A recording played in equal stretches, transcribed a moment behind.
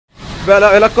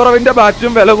വിലക്കുറവിന്റെ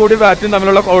ബാറ്റും വില കൂടിയ ബാറ്റും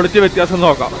തമ്മിലുള്ള ക്വാളിറ്റി വ്യത്യാസം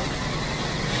നോക്കാം.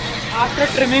 After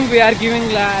trimming, we are giving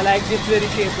like this very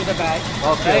shape to the bat.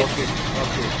 Okay, right? okay,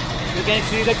 okay. You can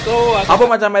see the curve. അപ്പോൾ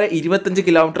മച്ചാന്മാരെ 25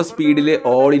 കിലോമീറ്റർ സ്പീഡിൽ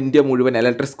ഓൾ ഇന്ത്യ മുഴുവൻ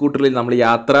ഇലക്ട്രിക് സ്കൂട്ടറിൽ നമ്മൾ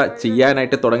യാത്ര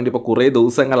ചെയ്യാനായിട്ട് തുടങ്ങിയിട്ട് ഇപ്പോൾ കുറേ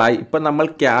ദിവസങ്ങളായി. ഇപ്പം നമ്മൾ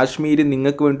കാശ്മീർ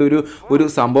നിങ്ങൾക്ക് വേണ്ടി ഒരു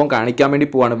സംഭവം കാണിക്കാൻ വേണ്ടി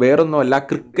പോവാണ്. വേറൊന്നുമല്ല,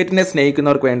 ക്രിക്കറ്റിനെ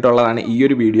സ്നേഹിക്കുന്നവർക്ക് വേണ്ടിയുള്ളതാണ് ഈ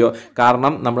ഒരു വീഡിയോ.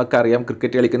 കാരണം നമ്മൾക്കറിയാം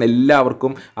ക്രിക്കറ്റ് കളിക്കുന്ന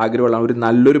എല്ലാവർക്കും ആഗ്രഹമുള്ള ഒരു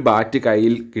നല്ലൊരു ബാറ്റ്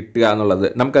കയ്യിൽ കിട്ടുക എന്നുള്ളത്.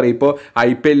 നമുക്കറിയാം ഇപ്പോൾ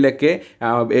IPLലൊക്കെ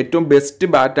ഏറ്റവും ബെസ്റ്റ്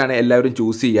ബാറ്റാണ് എല്ലാവരും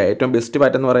ചൂസ് ചെയ്യുക. ഏറ്റവും ബെസ്റ്റ്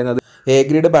ബാറ്റ് എന്ന് പറയുന്നത് A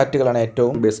ഗ്രേഡ് ബാറ്റുകളാണ്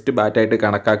ഏറ്റവും ബെസ്റ്റ് ബാറ്റായിട്ട്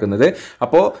കണക്കാക്കുന്നത്.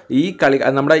 അപ്പോൾ ഈ കളി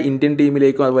നമ്മുടെ ഇന്ത്യൻ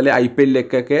ടീമിലേക്കും അതുപോലെ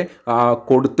IPLലേക്കൊക്കെ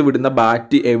കൊടുത്തു വിടുന്ന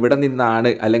ബാറ്റ് എവിടെ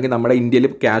നിന്നാണ്, അല്ലെങ്കിൽ നമ്മുടെ ഇന്ത്യയിൽ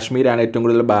കാശ്മീരാണ് ഏറ്റവും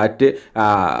കൂടുതൽ ബാറ്റ്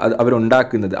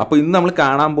അവരുണ്ടാക്കുന്നത്. അപ്പോൾ ഇന്ന് നമ്മൾ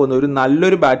കാണാൻ പോകുന്ന ഒരു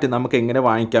നല്ലൊരു ബാറ്റ് നമുക്ക് എങ്ങനെ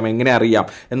വാങ്ങിക്കാം, എങ്ങനെ അറിയാം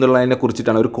എന്നുള്ളതിനെ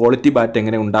കുറിച്ചിട്ടാണ്. ഒരു ക്വാളിറ്റി ബാറ്റ്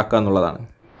എങ്ങനെ ഉണ്ടാക്കുക എന്നുള്ളതാണ്.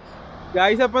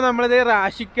 ഗൈസ്, അപ്പോൾ നമ്മളിത്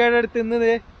റാഷിക്കയുടെ അടുത്ത്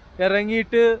നിന്ന്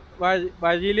ഇറങ്ങിയിട്ട്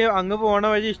വഴിയിൽ അങ്ങ് പോണ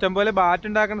വഴി ഇഷ്ടംപോലെ ബാറ്റ്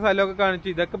ഉണ്ടാക്കുന്ന സ്ഥലമൊക്കെ കാണിച്ചു.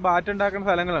 ഇതൊക്കെ ബാറ്റ് ഉണ്ടാക്കുന്ന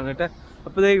സ്ഥലങ്ങളാണ് കേട്ടോ.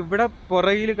 അപ്പോൾ ഇവിടെ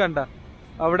പുറകിൽ കണ്ട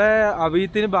അവിടെ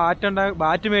അഭിയത്തിന്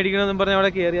ബാറ്റ് മേടിക്കണമെന്നും പറഞ്ഞ്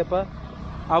അവിടെ കയറി. അപ്പോൾ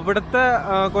അവിടുത്തെ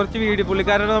കുറച്ച്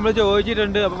പുള്ളിക്കാരോട് നമ്മൾ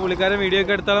ചോദിച്ചിട്ടുണ്ട്. അപ്പോൾ പുള്ളിക്കാരൻ വീഡിയോ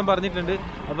ഒക്കെ എടുത്തോളം പറഞ്ഞിട്ടുണ്ട്.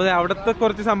 അപ്പോൾ അവിടുത്തെ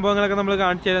കുറച്ച് സംഭവങ്ങളൊക്കെ നമ്മൾ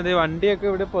കാണിച്ചു തരുന്നത്. വണ്ടിയൊക്കെ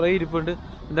ഇവിടെ പുറകെ ഇരിപ്പുണ്ട്.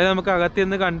 എന്തായാലും നമുക്ക് അകത്ത്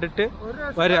നിന്ന് കണ്ടിട്ട്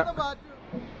വരാം.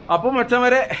 അപ്പൊ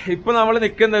മച്ചന്മാരെ, ഇപ്പൊ നമ്മൾ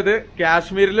നിൽക്കുന്നത്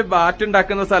കാശ്മീരിൽ ബാറ്റ്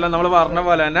ഉണ്ടാക്കുന്ന സ്ഥലം. നമ്മൾ പറഞ്ഞ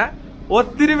പോലെ തന്നെ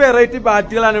ഒത്തിരി വെറൈറ്റി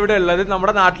ബാറ്റുകളാണ് ഇവിടെ ഉള്ളത്.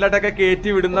 നമ്മുടെ നാട്ടിലോട്ടൊക്കെ കയറ്റി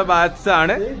വിടുന്ന ബാറ്റ്സ്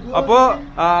ആണ്. അപ്പോ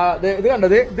ഇത്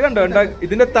കണ്ടോ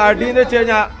ഇതിന്റെ തടി എന്ന് വെച്ച്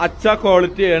കഴിഞ്ഞാൽ അച്ഛ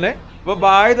ക്വാളിറ്റിയാണ്. അപ്പൊ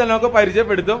ബായ് തന്നെ നമുക്ക്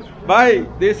പരിചയപ്പെടുത്തും. Bye,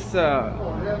 this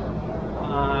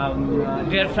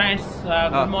dear friends,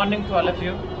 good morning to all of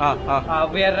you.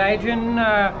 We are right in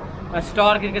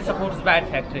Star Cricket Supports Bat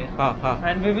Factory,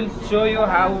 and we will show you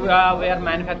how we are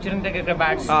manufacturing the cricket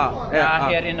bats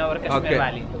here in our Kashmir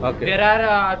Valley. There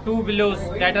are two willows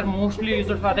that are mostly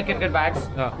used for the cricket bats.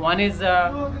 One is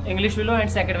English willow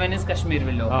and second one is Kashmir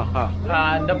willow.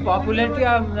 The popularity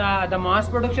of the mass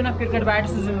production of cricket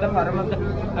bats is in the form of the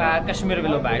Kashmir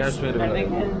willow bats. And we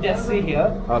can just see here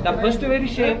the first very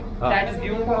shape that is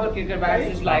given for our cricket bats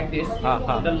is like this.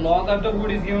 The log of the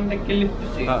wood is given the clip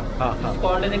shape. It's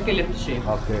called as a clip shape.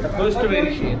 The first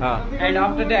very shape. And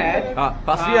after that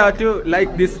first you have to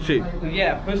like this shape.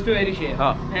 Yeah, first very shape.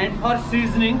 And for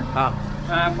seasoning,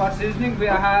 we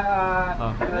have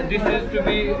this is to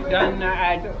be done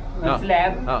at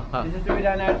slab. This is to be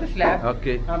done at the slab.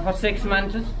 For 6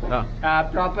 months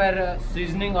proper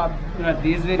seasoning of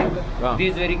these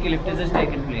very clips is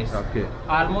taken place.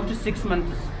 Almost 6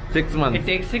 months. 6 months. It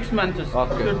takes 6 months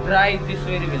to dry this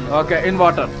very willow. In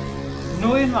water.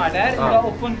 No, in water. In the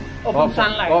open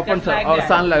sunlight. Open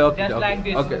sunlight. Okay. Just like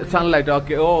this. Okay. Sunlight.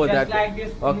 Okay. Oh, just that. Like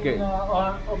this. Okay.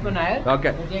 Open air.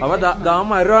 Okay. അപ്പൊ ആ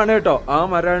മരമാണ് കേട്ടോ. ആ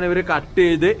മരമാണ് ഇവര് cut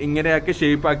ചെയ്ത് ഇങ്ങനെയാക്കി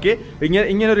shape ആക്കി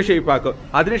ഇങ്ങനെ ഒരു ഷേപ്പ് ആക്കും.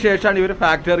 അതിനുശേഷമാണ് ഇവര്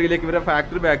ഫാക്ടറിയിലേക്ക്, ഇവരുടെ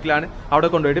ഫാക്ടറി ബാക്കിലാണ് അവിടെ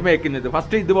കൊണ്ടുപോയിട്ട് മേക്ക് ചെയ്യുന്നത്.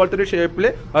 ഫസ്റ്റ് ഇതുപോലത്തെ ഒരു ഷേപ്പിൽ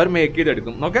അവർ മേക്ക്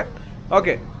ചെയ്തെടുക്കും.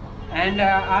 Okay. And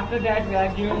after that we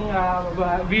are giving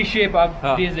V shape of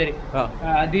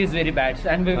these very bats,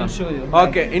 and we will show you.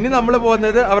 Okay, ഇനി നമ്മൾ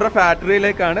പോകുന്നത് അവരുടെ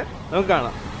ഫാക്ടറിയിലേക്കാണ്. നമുക്ക്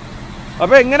കാണാം.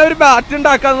 അപ്പൊ എങ്ങനെ ഒരു ബാറ്റ്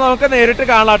ഉണ്ടാക്കാന്ന് നമുക്ക് നേരിട്ട്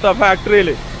കാണാം കേട്ടോ ഫാക്ടറിയിൽ.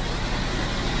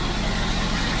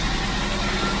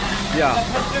 The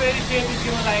first very shape is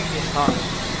given like this.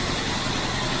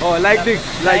 Oh, like this.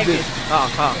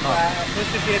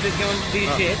 First shape is given this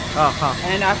shape.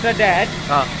 And after that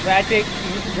we are taking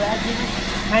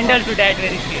handle to that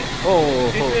very shape.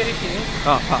 This very shape.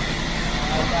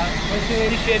 First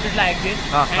very shape is like this,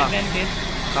 and then this.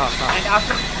 And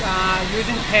after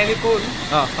using heavy coal,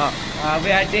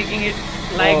 we are taking it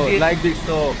like this. Like this.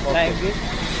 Like this.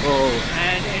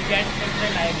 And it gets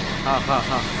like this.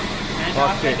 And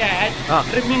after that,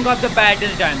 trimming of the bat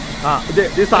is done.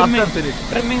 This after finish.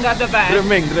 Trimming of the bat.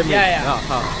 Trimming. Yeah.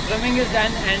 Trimming is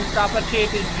done, and proper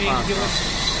shape is being given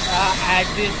at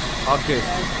this.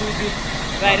 To this.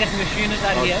 Various machines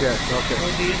are here. Okay. So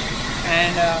these,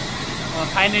 and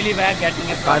finally we are getting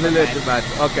a bat.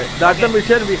 Okay. That's the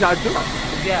machine we have to.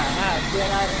 Yeah. There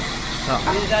are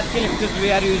these are clips we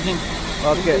are using.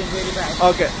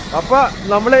 Okay. അപ്പൊ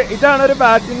നമ്മള് ഇതാണ് ഒരു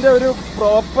ബാറ്റിന്റെ ഒരു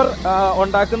proper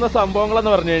ഉണ്ടാക്കുന്ന സംഭവങ്ങൾ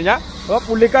എന്ന് പറഞ്ഞു കഴിഞ്ഞാൽ. അപ്പൊ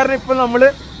പുള്ളിക്കാരൻ ഇപ്പൊ നമ്മള്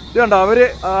ഇത് കണ്ടോ, അവര്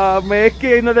മേക്ക്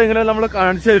ചെയ്യുന്നത് എങ്ങനെ നമ്മൾ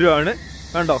കാണിച്ചു തരുവാണ്.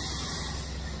 കണ്ടോ?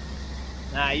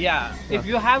 Yeah. If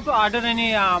you have to order any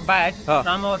bat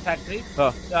from our factory,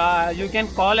 you can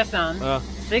call us on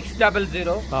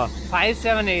 600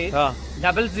 578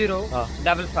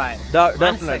 0055.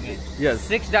 Definitely. Yes.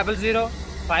 600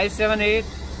 578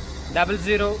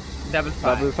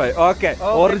 0055. Okay.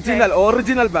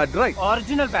 Original bat, right?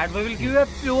 Original bat. We will give you a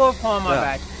pure form of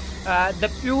bat. The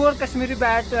pure Kashmiri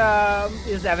bat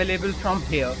is available from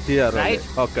here. Here, right?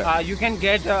 okay. You can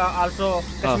get also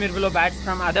Kashmir willow bats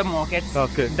from other markets.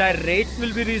 Okay. The rates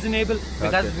will be reasonable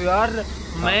because we are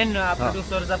main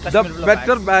producers of The Kashmir willow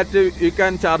better bats. bat you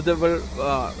can chargeable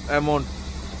amount.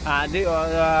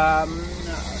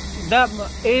 The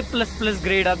A++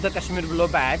 grade of the Kashmir willow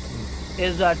bat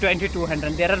is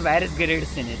 2200. There are various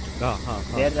grades in it.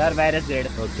 There are various grades.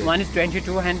 Okay. One is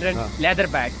 2200 leather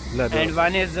bat, and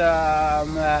one is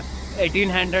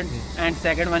 1800, and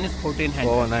second one is 1400.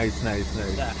 Oh, nice.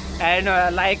 And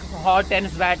like hot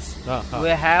tennis bats, we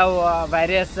have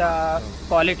various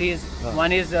qualities.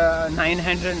 One is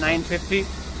 900, 950.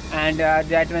 And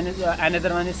that one is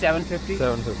another one is 750.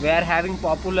 We are having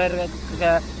popular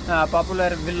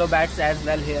willow bats as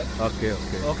well here. Okay.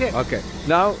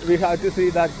 Now we have to see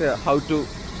that how to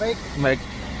make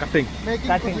cutting.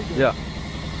 Yeah.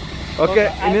 Okay.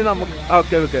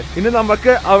 ഇനി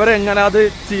നമുക്ക് അവരെ എങ്ങനെ അത്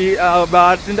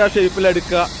ബാറ്റിന്റെ ഷേപ്പിൽ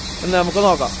എടുക്കുക എന്ന് നമുക്ക്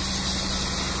നോക്കാം.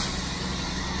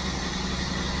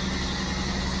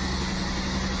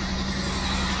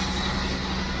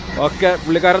 ഓക്കെ,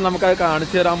 പുള്ളിക്കാരൻ നമുക്കത്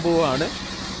കാണിച്ചു തരാൻ പോവാണ്.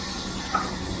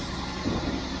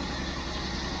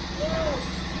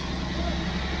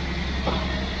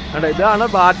 കണ്ടോ, ഇതാണ്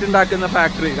ബാറ്റ് ഉണ്ടാക്കുന്ന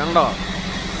ഫാക്ടറി. കണ്ടോ,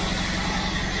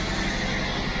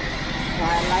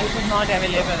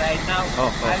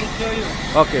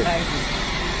 ഓക്കെ.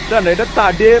 ഇതാണ് ഇതിന്റെ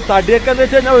തടിയൊക്കെ എന്ന്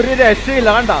വെച്ച് കഴിഞ്ഞാൽ ഒരു രക്ഷയില്ല.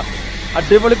 കണ്ടോ,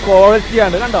 അടിപൊളി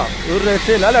ക്വാളിറ്റിയാണ്. കണ്ടോ, ഒരു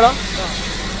രക്ഷയില്ല അല്ലേടാ.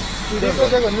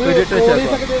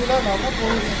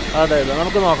 അതെ,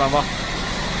 നമുക്ക് നോക്കാം. വാ,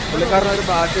 പുള്ളിക്കാരൻ ഒരു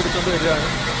ബാറ്റ് എടുത്തോണ്ട് വരികയാണ്.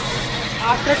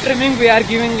 After trimming, we are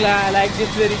giving like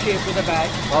this very shape to the bat.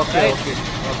 Okay.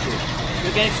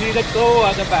 You can see the toe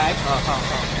of the bat.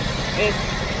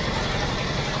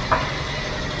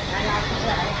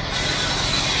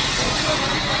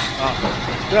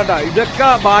 കേട്ടോ, ഇതൊക്കെ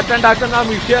ബാറ്റ് ഉണ്ടാക്കുന്ന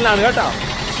മിഷ്യനാണ് കേട്ടോ.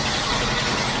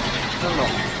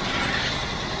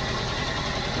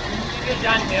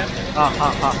 Done here.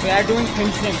 We are doing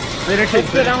finishing.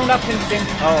 First round of finishing.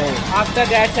 After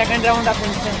that, second round of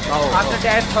finishing. After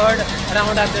that, third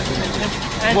round of finishing.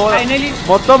 And finally,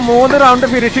 മൊത്തം 3 round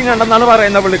finishing ഉണ്ടെന്നാണ്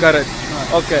പറയുന്നത് പുള്ളിക്കാരൻ.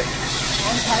 Okay.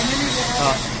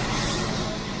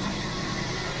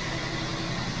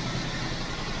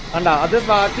 അണ്ട അത്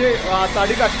ബാറ്റ്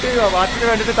തടി കട്ട് ചെയ്യുക, ബാറ്റിന്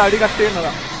വേണ്ടിട്ട് തടി കട്ട്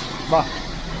ചെയ്യുന്നതാ. വാ,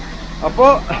 അപ്പോ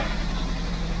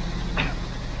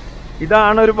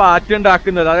ഇതാണ് ഒരു ബാറ്റ്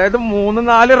ഉണ്ടാക്കുന്നത്. അതായത്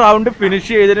 3-4 റൗണ്ട് ഫിനിഷ്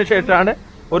ചെയ്തതിനു ശേഷമാണ്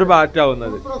ഒരു ബാറ്റ്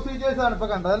ആവുന്നത്.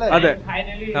 അതെ.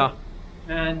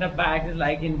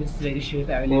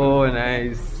 ഓ,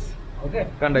 നൈസ്.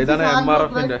 കണ്ടോ, ഇതാണ്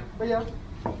MRFന്റെ.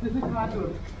 This is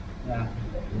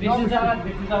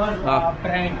our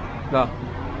brand.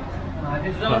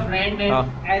 This is our brand name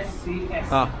SCS.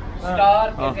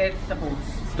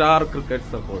 Star Cricket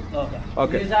Support.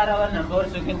 Okay. These are our numbers.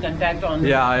 You can contact on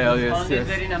these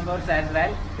very numbers as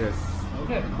well. Yes.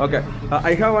 Okay.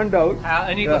 I have one doubt.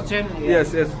 Any question? Yes.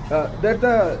 That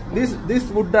this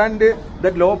wood and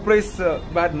that low price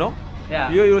bat, no? Yeah.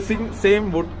 You are using same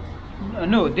wood.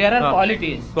 No, there are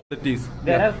qualities.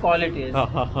 There are qualities.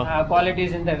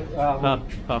 Qualities in the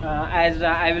as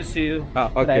I will see you.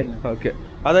 Okay. Okay.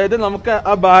 അതായത് നമുക്ക്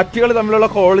ആ ബാറ്റുകൾ തമ്മിലുള്ള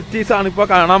qualities ആണ് ഇപ്പൊ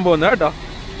കാണാൻ പോകുന്നത് കേട്ടോ.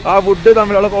 ആ വുഡ്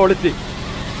തമ്മിലുള്ള ക്വാളിറ്റി,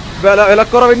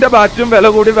 വിലക്കുറവിന്റെ ബാറ്റും വില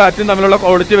കൂടിയ ബാറ്റും തമ്മിലുള്ള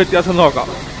ക്വാളിറ്റി വ്യത്യാസം നോക്കാം.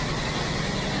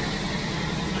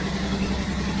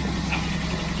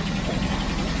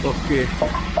 Okay.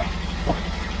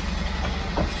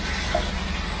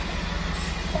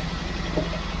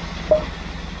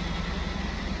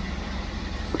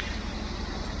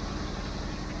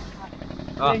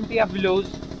 Plenty of willows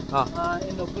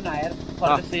in open air for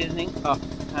the seasoning,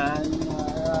 and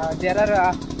there are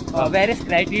various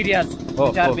criteria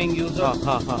which are being used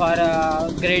for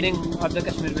grading of the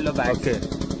Kashmir willow bat. Okay.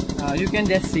 You can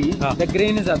just see the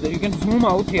grain is up there. You can zoom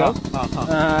out here.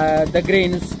 The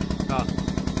grain is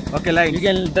okay. Lines.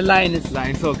 The line is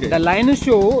okay. The line is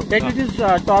show that it is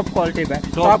top quality bat.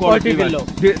 Top quality willow.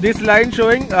 This line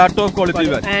showing top quality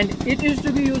bat. And it is to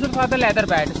be used for the leather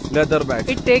bats.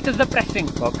 It takes the pressing.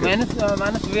 Okay.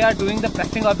 Once we are doing the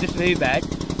pressing of this very bat,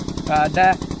 the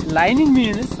lining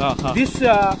means this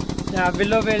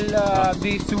willow will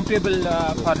be suitable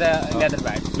for the leather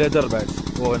bats.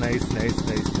 Oh, nice.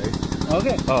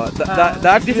 Okay.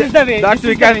 This is the way. That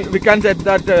we can set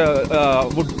that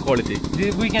wood quality.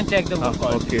 We can check the wood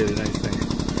quality. Okay, nice.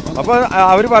 അപ്പൊ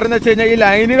അവര് പറയുന്ന വെച്ച് കഴിഞ്ഞാൽ ഈ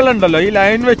ലൈനുകൾ ഉണ്ടല്ലോ, ഈ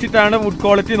line വെച്ചിട്ടാണ് വുഡ്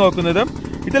ക്വാളിറ്റി നോക്കുന്നത്.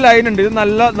 ഇത് ലൈൻ ഉണ്ട്, ഇത്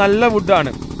നല്ല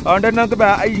വുഡാണ്. അതുകൊണ്ട് തന്നെ നമുക്ക്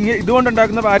ഇതുകൊണ്ട്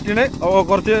ഉണ്ടാക്കുന്ന ബാറ്റിന്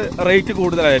കുറച്ച് റേറ്റ്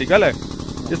കൂടുതലായിരിക്കും അല്ലെ?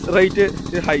 Rate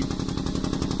high.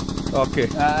 Okay.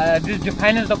 This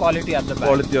defines the quality of the bat.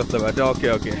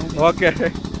 Okay.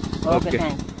 Okay,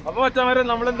 thanks. അപ്പൊ മച്ചന്മാരെ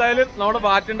നമ്മളെന്തായാലും നമ്മുടെ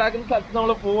ബാറ്റ് ഉണ്ടാക്കുന്ന സ്ഥലത്ത്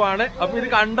നമ്മൾ പോവാണ്. അപ്പൊ ഇത്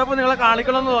കണ്ടപ്പോ നിങ്ങളെ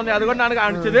കാണിക്കണം എന്ന് തോന്നി, അതുകൊണ്ടാണ്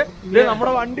കാണിച്ചത്. ഇത്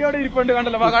നമ്മുടെ വണ്ടിയോടെ ഇരിപ്പുണ്ട്,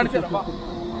 കണ്ടല്ലോ, കാണിച്ചത്.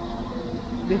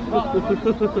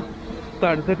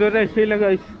 തണുത്തിട്ട് ഒരു രക്ഷയില്ല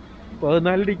ഗൈസ്,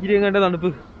 14 ഡിഗ്രി കണ്ട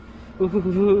തണുപ്പ്.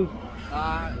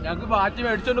 ഞങ്ങക്ക് ബാറ്റ്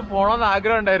മേടിച്ചോണ്ട് പോണോന്ന്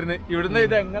ആഗ്രഹം ഉണ്ടായിരുന്നു. ഇവിടുന്ന്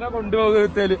ഇത് എങ്ങനെ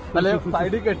കൊണ്ടുപോകത്തേല് അല്ലെ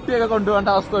സൈഡിൽ കെട്ടിയൊക്കെ കൊണ്ടുപോകേണ്ട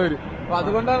അവസ്ഥ വരും. അപ്പൊ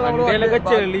അതുകൊണ്ടാണ് നമ്മൾ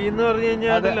ചെളി എന്ന് പറഞ്ഞു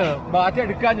കഴിഞ്ഞാൽ ബാറ്റ്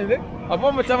എടുക്കാഞ്ഞത്. അപ്പൊ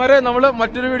മച്ചന്മാരെ നമ്മള്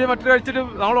മറ്റൊരു വീഡിയോ കഴിച്ചിട്ട്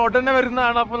നമ്മൾ ഉടനെ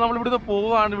വരുന്നതാണ്. അപ്പൊ നമ്മൾ ഇവിടുന്ന്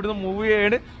പോവാണ്, ഇവിടുന്ന് മൂവ്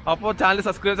ചെയ്യാണ്. അപ്പൊ ചാനൽ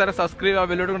സബ്സ്ക്രൈബ്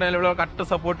ബെല്ലോട്ട് കട്ട്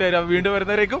സപ്പോർട്ട് തരാം. വീണ്ടും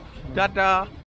വരുന്നവരേക്കും ടാറ്റാ.